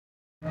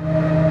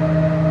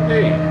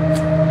Hey.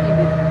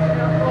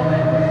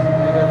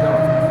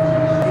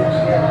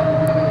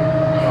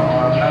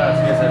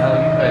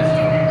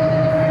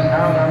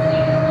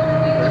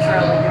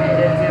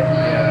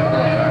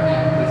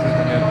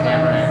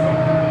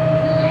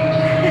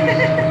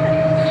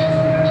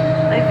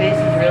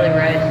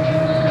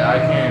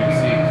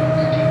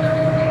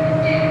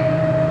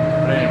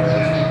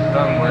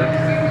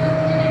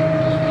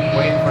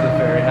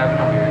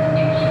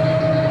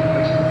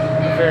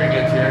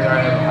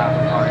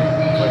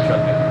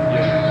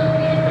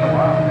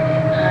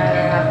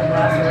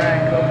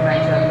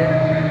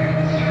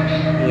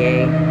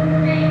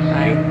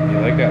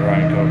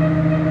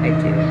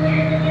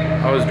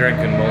 I was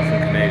drinking Molson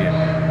Canadian.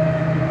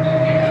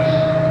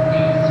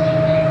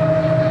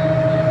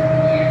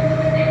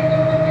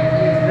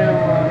 It's been a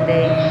long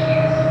day.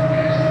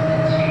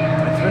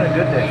 It's been a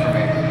good day for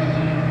me.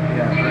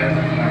 Yeah,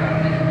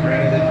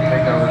 Brandon didn't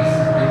think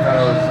he thought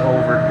I was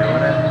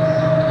overdoing it,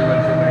 doing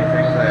too many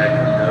things that I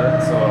couldn't do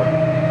it. So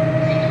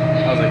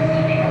I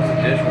was a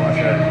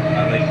dishwasher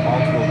at like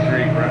multiple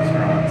Greek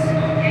restaurants.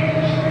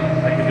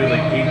 I could do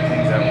like 8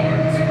 things at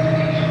once.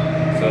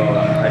 So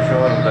I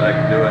showed him that I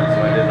could do it.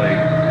 So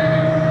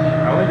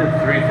I only did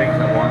 3 things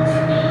at once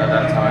at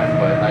that time,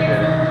 but I did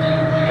it.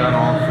 Done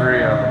all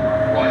 3 of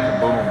them. Watch it,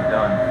 boom,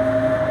 done.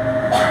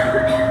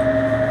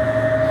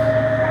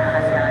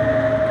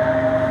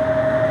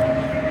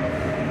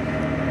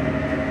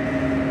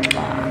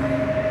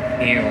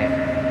 Ew.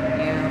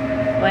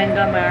 Glenn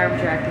got my arm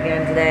tracked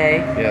again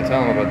today. Yeah,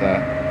 tell him about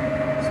that.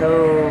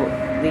 So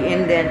the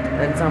indent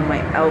that's on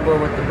my elbow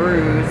with the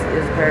bruise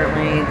is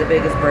apparently the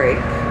biggest break,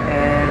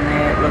 and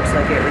it looks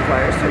like it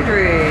requires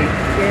surgery.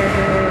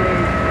 Yay!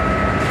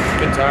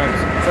 Good times.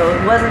 So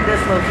it wasn't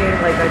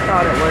dislocated like I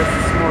thought it was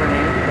this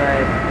morning,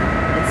 but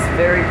it's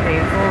very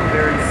painful and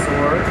very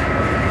sore.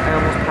 I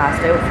almost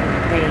passed out from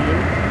the pain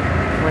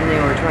when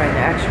they were trying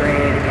to x-ray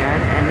it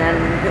again, and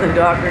then the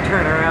doctor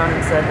turned around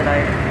and said that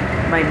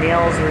my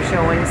nails were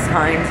showing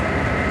signs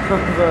of,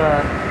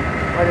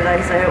 what did I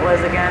say it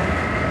was again?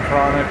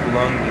 Chronic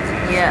lung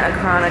disease. Yeah, a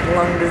chronic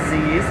lung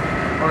disease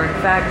or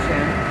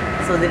infection.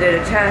 So they did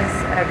a chest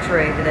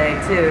x-ray today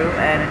too,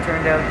 and it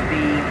turned out to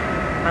be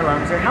my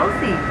lungs are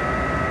healthy.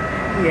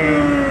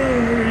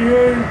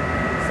 Yay.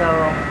 So,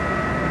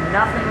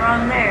 nothing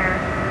wrong there.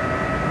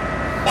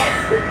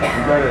 We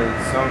gotta,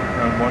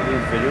 on one of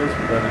these videos,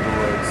 we gotta go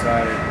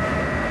outside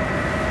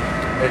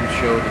and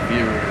show the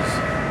viewers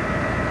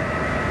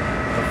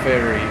the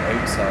ferry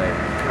outside.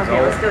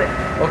 Okay, let's do it.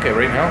 Okay,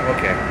 right now?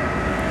 Okay.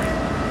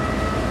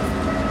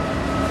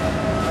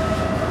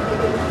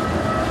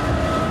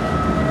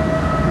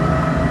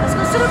 Let's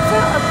go sit up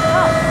top.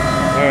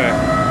 Alright.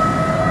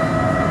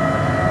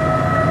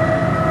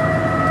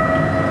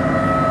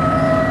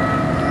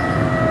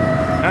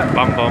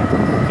 Bum bum.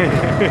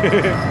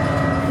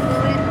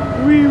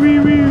 Wee wee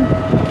wee.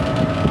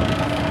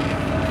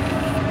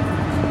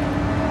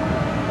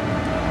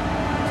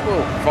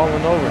 Oh,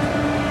 falling over.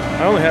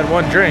 I only had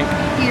 1 drink.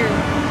 Here.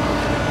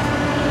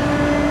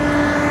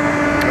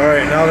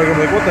 Alright, now they're gonna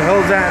be like, what the hell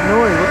is that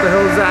noise? What the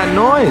hell is that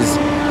noise?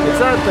 It's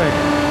that thing.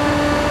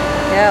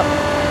 Yep.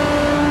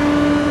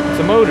 It's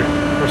a motor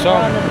or On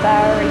something. the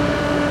battery.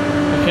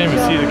 I can't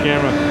even see the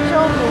camera.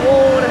 Show them the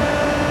water.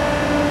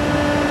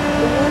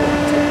 The water.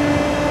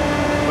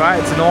 Right,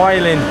 it's an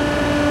island.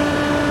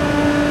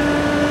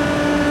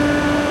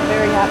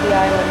 Very happy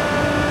island.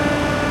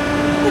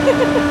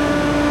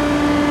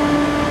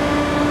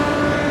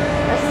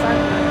 That's sun.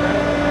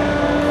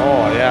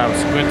 Oh yeah, I'm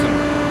squinting.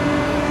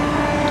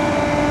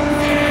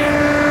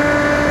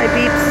 Hi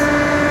peeps.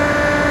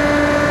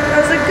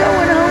 How's it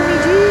going,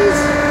 homie? Jeez.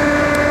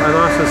 I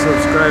lost a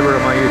subscriber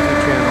on my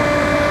YouTube channel.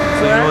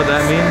 So you know what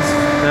that means?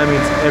 That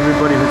means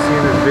everybody who's seen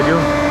this video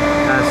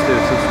has to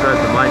subscribe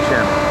to my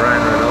channel,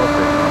 Brian Red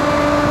Elephant.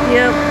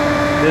 Yep.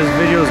 This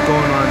video is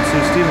going on Sue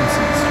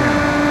Stevenson's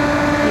channel.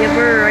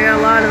 Yepper, I got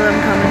a lot of them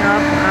coming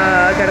up.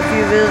 I got a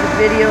few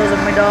videos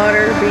of my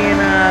daughter being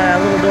a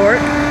little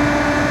dork,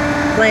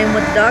 playing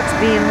with the ducks,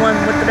 being one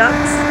with the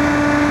ducks.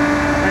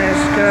 I'm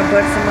just gonna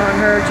put some on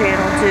her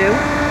channel too.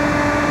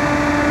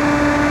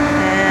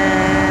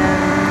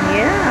 And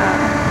yeah,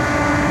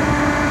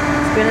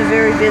 it's been a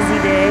very busy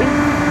day.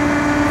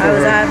 I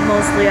was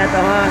mostly at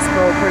the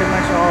hospital pretty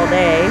much all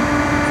day,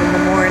 from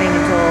the morning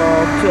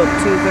until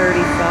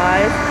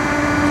 2:35,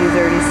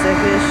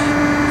 2:36ish,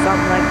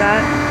 something like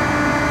that.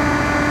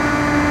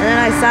 And then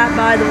I sat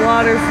by the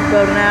water for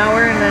about an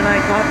hour, and then I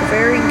caught the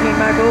ferry and came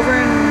back over,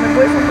 and my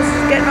boyfriend was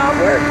just getting off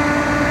work.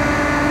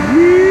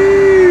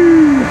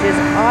 Woo! Which is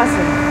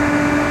awesome.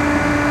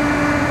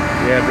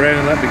 Yeah,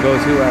 Brandon let me go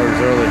 2 hours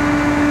early.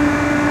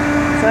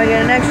 So I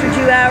get an extra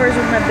 2 hours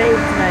with my babe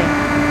tonight.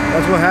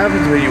 That's what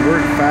happens when you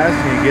work fast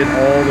and you get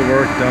all the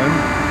work done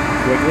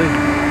quickly.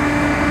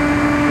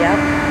 Yep.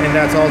 And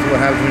that's also what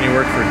happens when you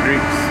work for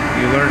Greeks.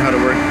 You learn how to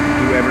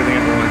do everything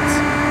at once.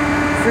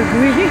 For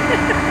Greek?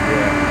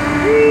 Yeah.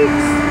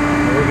 Greeks.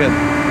 We got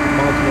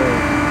multiple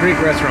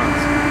Greek restaurants.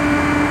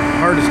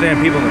 Hardest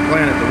damn people on the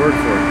planet to work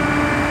for.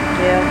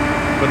 Yeah.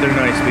 But they're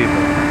nice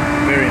people.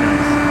 Very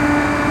nice.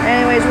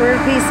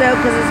 peace out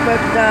because it's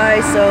about to die.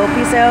 So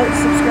peace out,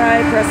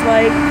 subscribe, press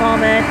like,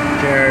 comment,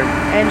 Share,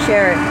 and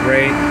share it.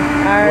 rate,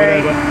 All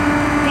right. whatever.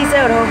 Peace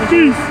out, homies.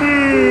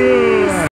 Peace.